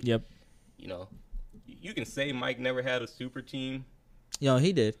 essentially. Yep. You can say Mike never had a super team.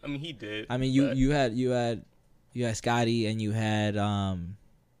 He did. I mean, he did. I mean, you had Scotty, and you had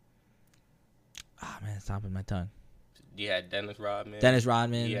it's stopping my tongue. You had Dennis Rodman.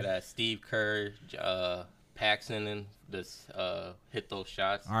 You had Steve Kerr, Paxson, and this hit those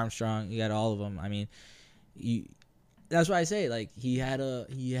shots. Armstrong. You got all of them. I mean, that's why I say, like, he had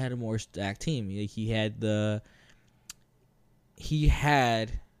a more stacked team. Like, he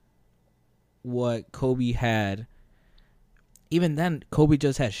had what Kobe had. Even then, Kobe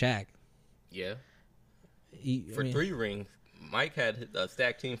just had Shaq. Yeah. For 3 rings, Mike had a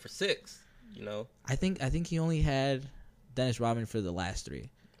stacked team for 6. I think he only had Dennis Rodman for the last 3.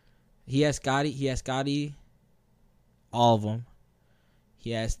 He has Scotty, all of them.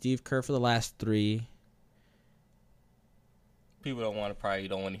 He has Steve Kerr for the last 3. People don't want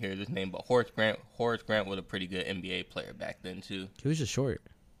to hear this name, but Horace Grant was a pretty good NBA player back then too. He was just short.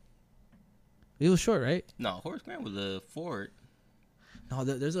 He was short, right? No, Horace Grant was a forward. No,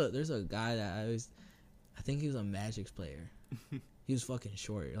 there's a guy that I think he was a Magic's player. He was fucking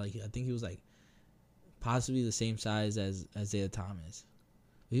short. Like, I think he was like possibly the same size as Isaiah Thomas.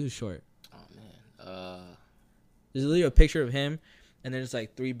 He was short. Oh man. There's literally a picture of him, and there's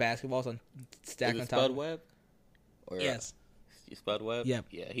like 3 basketballs stacked on top. Spud Webb? Yes. Spud Webb? Yep.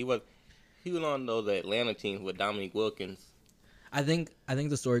 Yeah, he was on those Atlanta teams with Dominique Wilkins. I think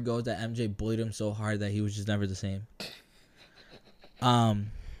the story goes that MJ bullied him so hard that he was just never the same.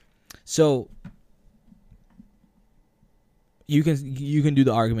 So you can do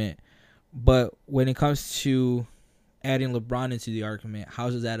the argument, but when it comes to adding LeBron into the argument, how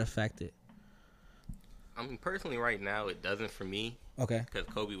does that affect it? I mean, personally, right now, it doesn't for me. Okay. Because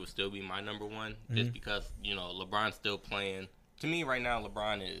Kobe will still be my number one, just because, LeBron's still playing. To me, right now,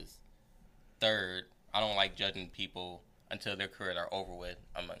 LeBron is third. I don't like judging people until their careers are over with.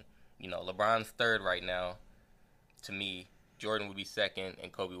 LeBron's third right now. To me, Jordan would be second,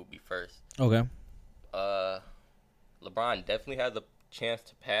 and Kobe would be first. Okay. LeBron definitely has a chance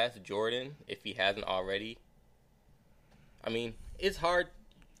to pass Jordan if he hasn't already. I mean, it's hard.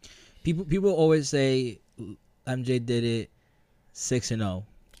 People always say MJ did it 6-0.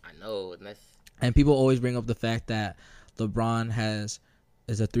 I know, and people always bring up the fact that LeBron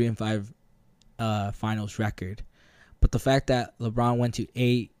is a 3-5 finals record, but the fact that LeBron went to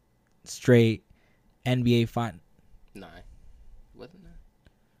 8 straight NBA finals. 9, wasn't that?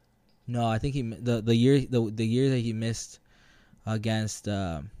 No, I think the year that he missed against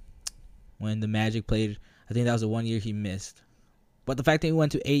when the Magic played. I think that was the one year he missed. But the fact that he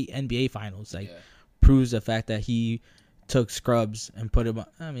went to 8 NBA finals proves the fact that he took scrubs and put him.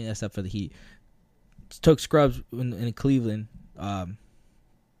 I mean, except for the Heat, took scrubs in Cleveland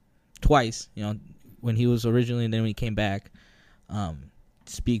twice. When he was originally, and then when he came back,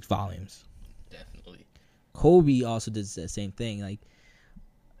 speaks volumes. Definitely. Kobe also did the same thing. Like,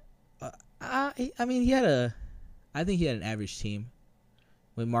 I mean, I think he had an average team.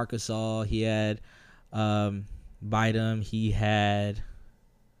 With Marc Gasol, he had Bynum. He had,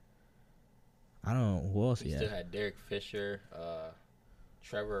 I don't know who else he had. Still had Derek Fisher,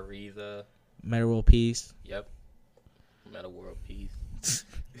 Trevor Ariza. Meta World Peace. Yep. Meta World Peace.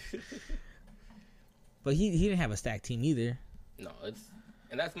 But he didn't have a stacked team either. No,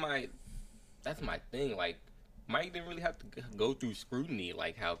 that's my thing. Like, Mike didn't really have to go through scrutiny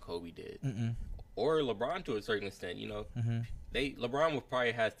like how Kobe did, or LeBron to a certain extent. LeBron would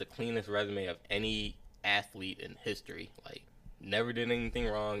probably has the cleanest resume of any athlete in history. Like, never did anything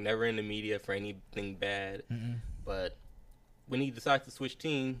wrong, never in the media for anything bad. But when he decides to switch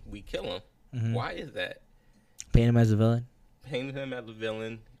team, we kill him. Why is that? Paint him as a villain. Painted him as a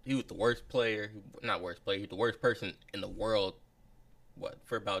villain. He was the worst player. Not worst player. He was the worst person in the world.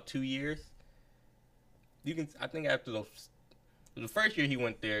 For about 2 years? I think after the first year he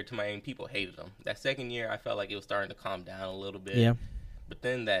went there to Miami, people hated him. That second year, I felt like it was starting to calm down a little bit. Yeah. But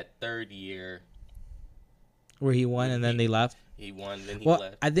then that third year, where he won and then they left. He won, then he Well,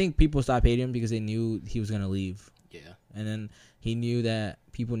 left. I think people stopped hating him because they knew he was going to leave. Yeah. And then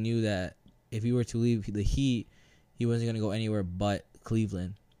people knew that if he were to leave the Heat, he wasn't going to go anywhere but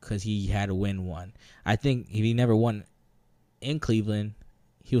Cleveland because he had to win one. I think if he never won in Cleveland,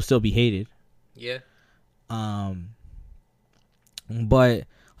 he'll still be hated. Yeah. But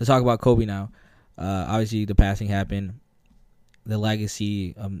let's talk about Kobe now. Obviously, the passing happened. The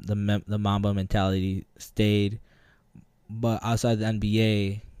legacy, the Mamba mentality stayed. But outside the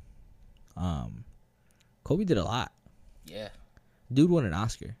NBA, Kobe did a lot. Yeah. Dude won an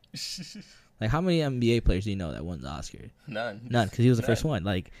Oscar. Like, how many NBA players do you know that won the Oscar? None, because he was the first one.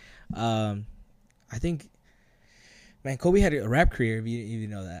 Like, I think, man, Kobe had a rap career. If you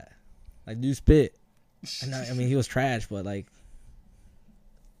know that, like, dude spit. I mean, he was trash, but like,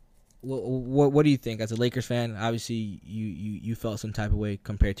 what do you think as a Lakers fan? Obviously, you felt some type of way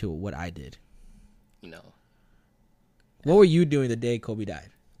compared to what I did. What were you doing the day Kobe died?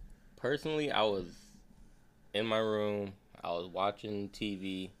 Personally, I was in my room. I was watching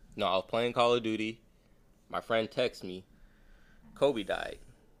TV. No, I was playing Call of Duty. My friend texted me, Kobe died.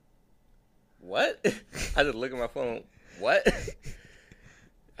 What? I just look at my phone. What?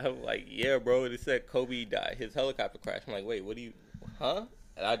 I'm like, yeah, bro. It said Kobe died. His helicopter crashed. I'm like, wait, what do you... Huh?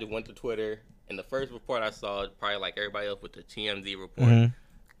 And I just went to Twitter. And the first report I saw, probably like everybody else with the TMZ report,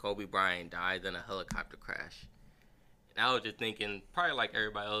 Kobe Bryant died in a helicopter crash. And I was just thinking, probably like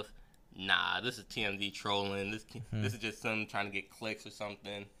everybody else, nah, this is TMZ trolling. This is just some trying to get clicks or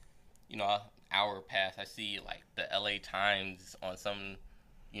something. An hour passed. I see like the LA Times on some,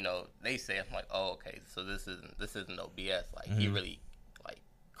 they say, I'm like, oh, okay, so this isn't no BS. Like, he really like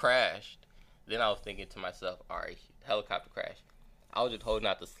crashed. Then I was thinking to myself, all right, helicopter crash. I was just holding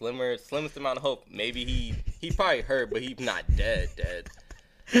out the slimmest amount of hope. Maybe he probably hurt, but he's not dead.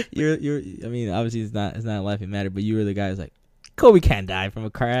 You're. I mean, obviously it's not a laughing matter, but you were the guy who's like, Kobe can't die from a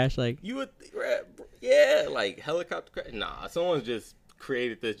crash. Like, you would, yeah, like helicopter crash. Nah, someone's just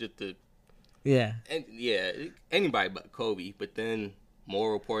created this just to. Yeah. And yeah, anybody but Kobe. But then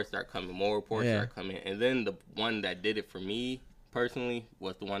more reports start coming. And then the one that did it for me personally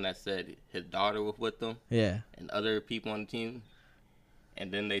was the one that said his daughter was with them. Yeah. And other people on the team.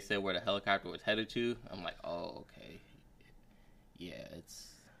 And then they said where the helicopter was headed to. I'm like, oh, okay. Yeah, it's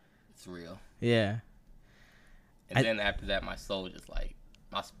real. Yeah. And then after that, my soul just like,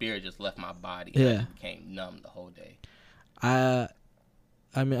 my spirit just left my body. Yeah. And I just became numb the whole day. I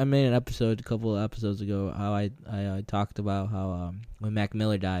made an episode a couple of episodes ago how I talked about how when Mac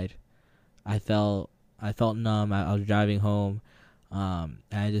Miller died, I felt numb. I was driving home, and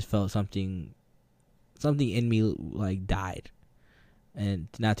I just felt something in me like died, and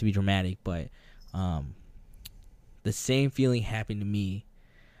not to be dramatic, but the same feeling happened to me.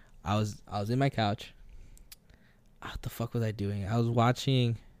 I was in my couch. What the fuck was I doing? I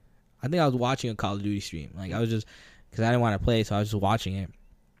think I was watching a Call of Duty stream. Like I was just, because I didn't want to play, so I was just watching it.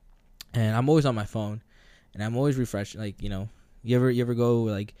 And I'm always on my phone, and I'm always refreshing. Like, you know, you ever go,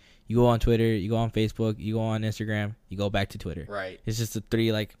 like, you go on Twitter, you go on Facebook, you go on Instagram, you go back to Twitter. Right. It's just the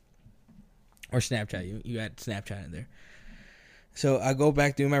three, like, or Snapchat. You add Snapchat in there. So I go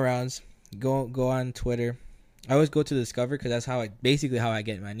back doing my rounds, go on Twitter. I always go to Discover because that's how I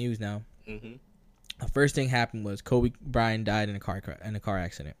get my news now. Mm-hmm. The first thing happened was Kobe Bryant died in a car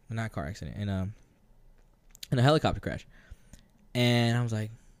accident. Not car accident, in a helicopter crash. And I was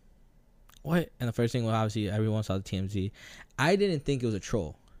like, what? And the first thing was, obviously, everyone saw the TMZ. I didn't think it was a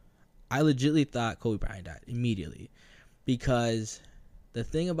troll. I legitimately thought Kobe Bryant died immediately. Because the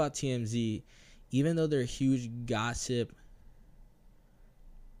thing about TMZ, even though they're a huge gossip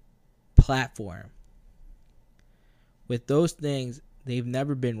platform, with those things, they've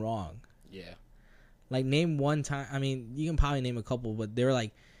never been wrong. Yeah. Like, name one time. I mean, you can probably name a couple, but they're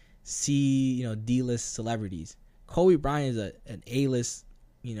like D-list celebrities. Kobe Bryant is an A-list,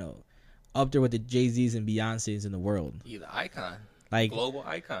 up there with the Jay-Z's and Beyonce's in the world. He's an icon. Like, global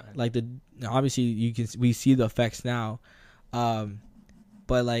icon. Like, obviously we see the effects now.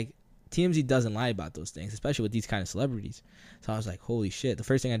 But like, TMZ doesn't lie about those things, especially with these kind of celebrities. So I was like, holy shit. The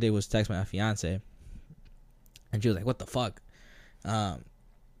first thing I did was text my fiance, and she was like, what the fuck? And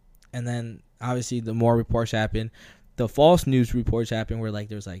then obviously the more reports happened, the false news reports happened where like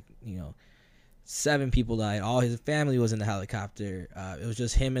there's like, 7 people died. All his family was in the helicopter. It was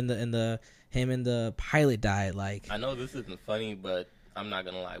just him and the pilot died. Like, I know this isn't funny, but I'm not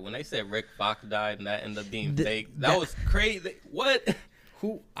gonna lie. When they said Rick Fox died and that ended up being fake, that was crazy. What?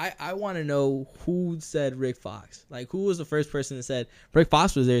 Who? I want to know who said Rick Fox. Like, who was the first person that said Rick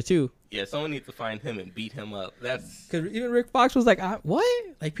Fox was there too? Yeah, someone needs to find him and beat him up. That's because even Rick Fox was like, what?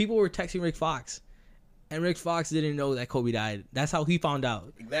 Like, people were texting Rick Fox. And Rick Fox didn't know that Kobe died. That's how he found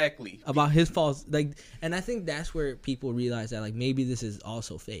out. Exactly. About his faults. Like, and I think that's where people realize that, like, maybe this is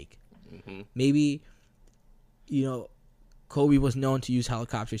also fake. Mm-hmm. Maybe, Kobe was known to use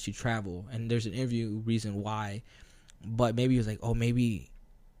helicopters to travel. And there's an interview reason why. But maybe he was like, oh, maybe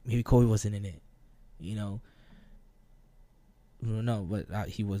Kobe wasn't in it. I don't know, but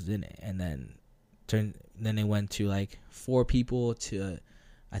he was in it. And then they went to, like, 4 people to...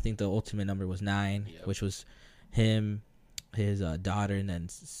 I think the ultimate number was 9, yep. Which was him, his daughter, and then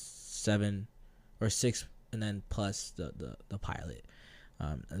 7 or 6, and then plus the pilot.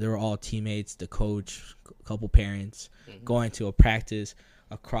 They were all teammates, the coach, a couple parents, going to a practice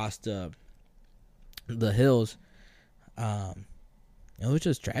across the hills. It was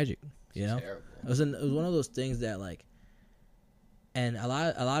just tragic, Terrible. It was one of those things that, like, and a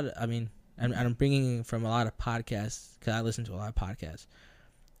lot of, I mean, I'm bringing from a lot of podcasts because I listen to a lot of podcasts.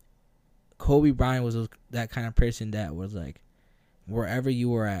 Kobe Bryant was that kind of person that was like, wherever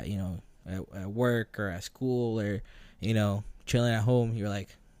you were at, at work or at school or, chilling at home, you're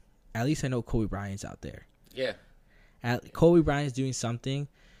like, at least I know Kobe Bryant's out there. Yeah. Kobe Bryant's doing something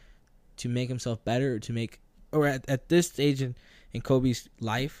to make himself better or at this stage in Kobe's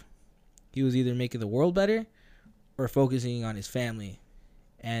life, he was either making the world better or focusing on his family.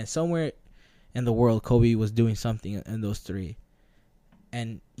 And somewhere in the world, Kobe was doing something in those 3.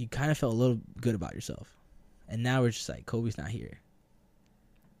 And you kind of felt a little good about yourself. And now we're just like, Kobe's not here.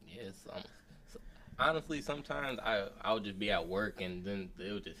 Yes. Honestly, sometimes I would just be at work and then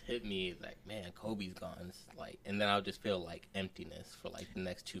it would just hit me like, man, Kobe's gone. It's like, and then I'll just feel like emptiness for like the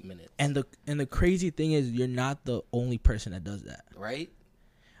next 2 minutes. And the crazy thing is, you're not the only person that does that. Right?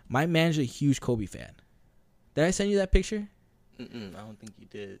 My manager's a huge Kobe fan. Did I send you that picture? I don't think you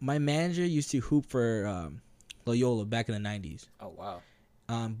did. My manager used to hoop for Loyola back in the 90s. Oh, wow.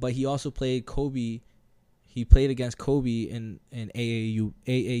 But he also played Kobe. He played against Kobe in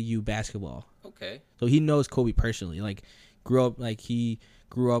AAU basketball. Okay. So he knows Kobe personally. Like, he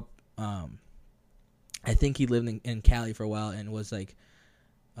grew up. I think he lived in Cali for a while and was like,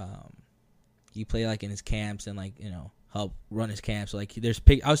 he played like in his camps and like help run his camps. So like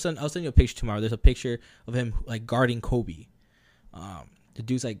I'll send you a picture tomorrow. There's a picture of him like guarding Kobe. The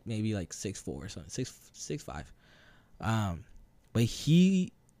dude's like maybe like 6'4" or something, 6'5". But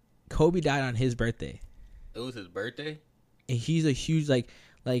Kobe died on his birthday. It was his birthday? And he's a huge, like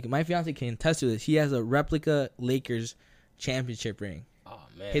my fiance can attest to this. He has a replica Lakers championship ring. Oh,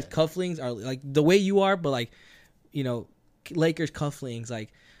 man. His cufflinks are like the way you are, but like, you know, Lakers cufflinks.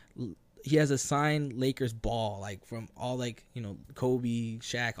 Like, he has a signed Lakers ball, like from all, like, you know, Kobe,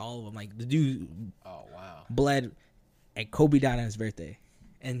 Shaq, all of them. Like, the dude bled, and Kobe died on his birthday.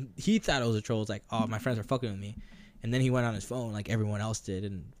 And he thought it was a troll. It's like, oh, my friends are fucking with me. And then he went on his phone like everyone else did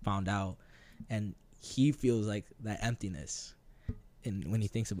and found out. And he feels like that emptiness when he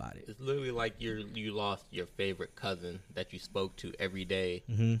thinks about it. It's literally like you lost your favorite cousin that you spoke to every day,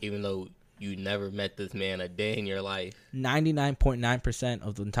 Mm-hmm. even though you never met this man a day in your life. 99.9%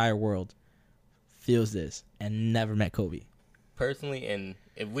 of the entire world feels this and never met Kobe. Personally, and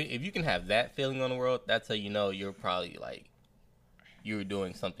if you can have that feeling on the world, that's how you know you're probably like you're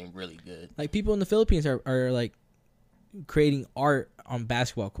doing something really good. Like, people in the Philippines are like creating art on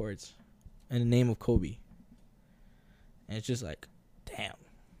basketball courts in the name of Kobe. And it's just like, damn.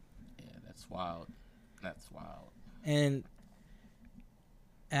 Yeah, that's wild. That's wild. And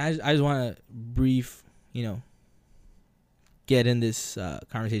I just want to brief, you know, get in this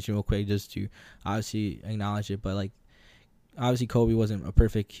conversation real quick just to obviously acknowledge it. But, like, obviously Kobe wasn't a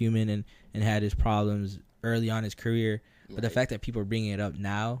perfect human and had his problems early on in his career. But Right. the fact that people are bringing it up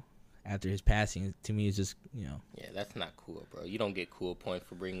now after his passing, to me, is just, you know. Yeah, that's not cool, bro. You don't get cool points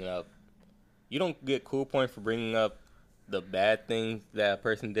for bringing up. You don't get cool points for bringing up the bad things that a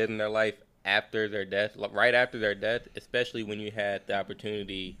person did in their life after their death, right after their death, especially when you had the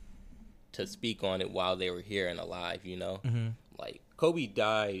opportunity to speak on it while they were here and alive, you know? Mm-hmm. Like, Kobe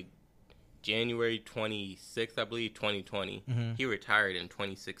died January 26th, I believe, 2020. Mm-hmm. He retired in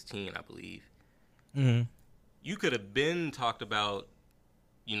 2016, I believe. Mm-hmm. You could have been talked about,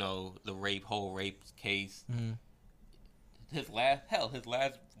 you know, the whole rape case. Mm-hmm. His last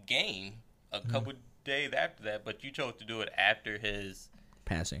game a couple days after that, but you chose to do it after his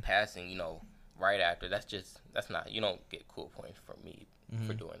Passing, you know, right after. That's not, you don't get cool points from me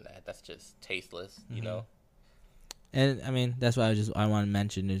for doing that. That's just tasteless, you know? And I mean, that's why I want to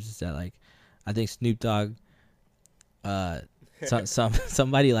mention is just that, like, I think Snoop Dogg,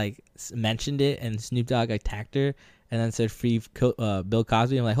 somebody like mentioned it, and Snoop Dogg attacked her, and then said free Bill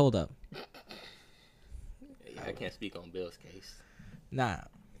Cosby. I'm like, hold up, I can't speak on Bill's case. nah,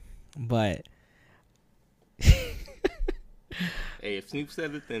 but Hey, if Snoop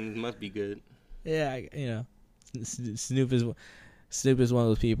said it, then it must be good. yeah, you know, Snoop is one of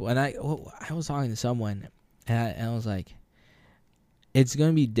those people. And I was talking to someone, and I was like, it's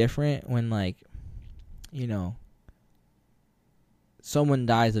gonna be different when, like, you know, someone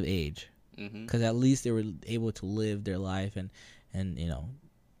dies of age, because at least they were able to live their life and you know,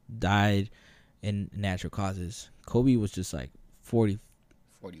 died in natural causes. Kobe was just like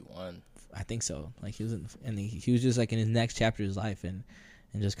 41. I think so. Like, he was just like in his next chapter of his life, and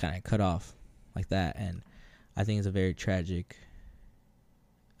just kind of cut off like that. And I think it's a very tragic.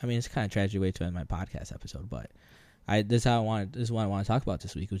 I mean, it's kind of tragic way to end my podcast episode, but this is what I want to talk about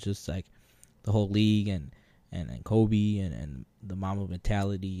this week. It was just like the whole league and Kobe and the Mamba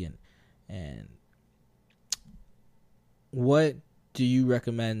mentality and what do you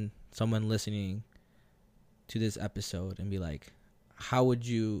recommend someone listening to this episode and be like, how would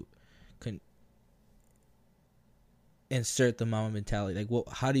you insert the Mamba mentality? Like,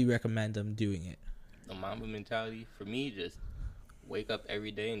 how do you recommend them doing it? The Mamba mentality, for me, just wake up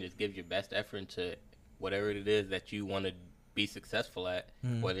every day and just give your best effort to whatever it is that you want to be successful at,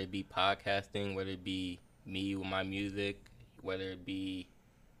 whether it be podcasting, whether it be me with my music, whether it be,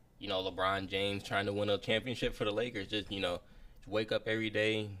 you know, LeBron James trying to win a championship for the Lakers. Just, you know, wake up every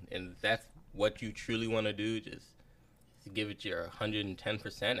day, and if that's what you truly want to do, just give it your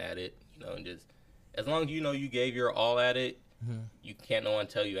 110% at it, you know, and just, as long as you know you gave your all at it, you can't no one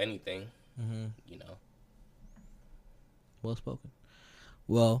tell you anything, you know. Well spoken.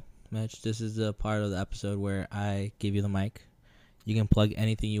 Well, Mitch, this is the part of the episode where I give you the mic. You can plug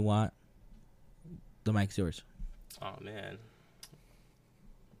anything you want. The mic's yours. Oh, man.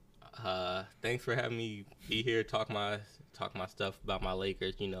 Thanks for having me be here, talk my stuff about my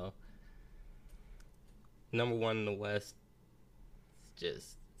Lakers, you know. Number one in the West,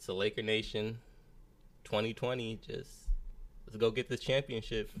 it's a Laker Nation. 2020, just let's go get this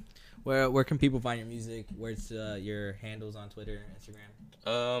championship. Where can people find your music? Where's your handles on Twitter and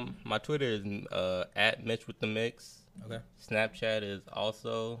Instagram? My Twitter is at Mitch with the Mix. Okay. Snapchat is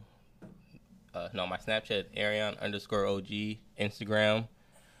also my Snapchat is Arion_OG. Instagram,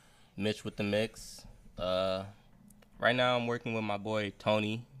 Mitch with the Mix. Right now, I'm working with my boy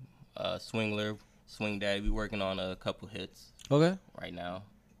Tony, Swingler, Swing Daddy. We working on a couple hits. Okay. Right now.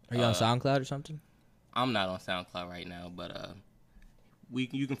 Are you on SoundCloud or something? I'm not on SoundCloud right now, but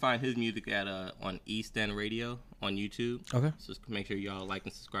you can find his music at on East End Radio on YouTube. Okay. So just make sure y'all like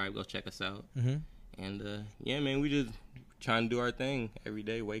and subscribe. Go check us out. Mm-hmm. And yeah, man, we just trying to do our thing every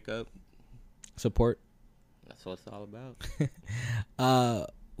day. Wake up, support. That's what it's all about.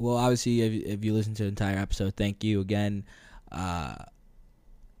 Well, obviously, if you listen to the entire episode, thank you again. Again,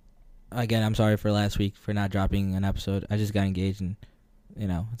 I'm sorry for last week for not dropping an episode. I just got engaged, and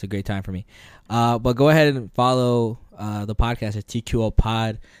it's a great time for me. But go ahead and follow the podcast at TQL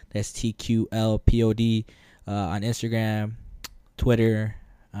Pod. That's TQLPOD on Instagram, Twitter,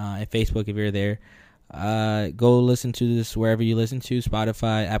 and Facebook if you're there. Go listen to this wherever you listen to,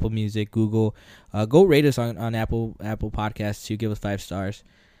 Spotify, Apple Music, Google. Go rate us on Apple Podcasts too. Give us 5 stars.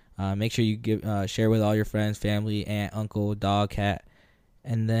 Make sure you share with all your friends, family, aunt, uncle, dog, cat.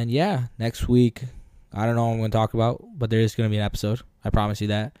 And then, next week, I don't know what I'm going to talk about, but there is going to be an episode. I promise you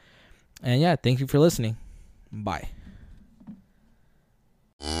that. And thank you for listening. Bye.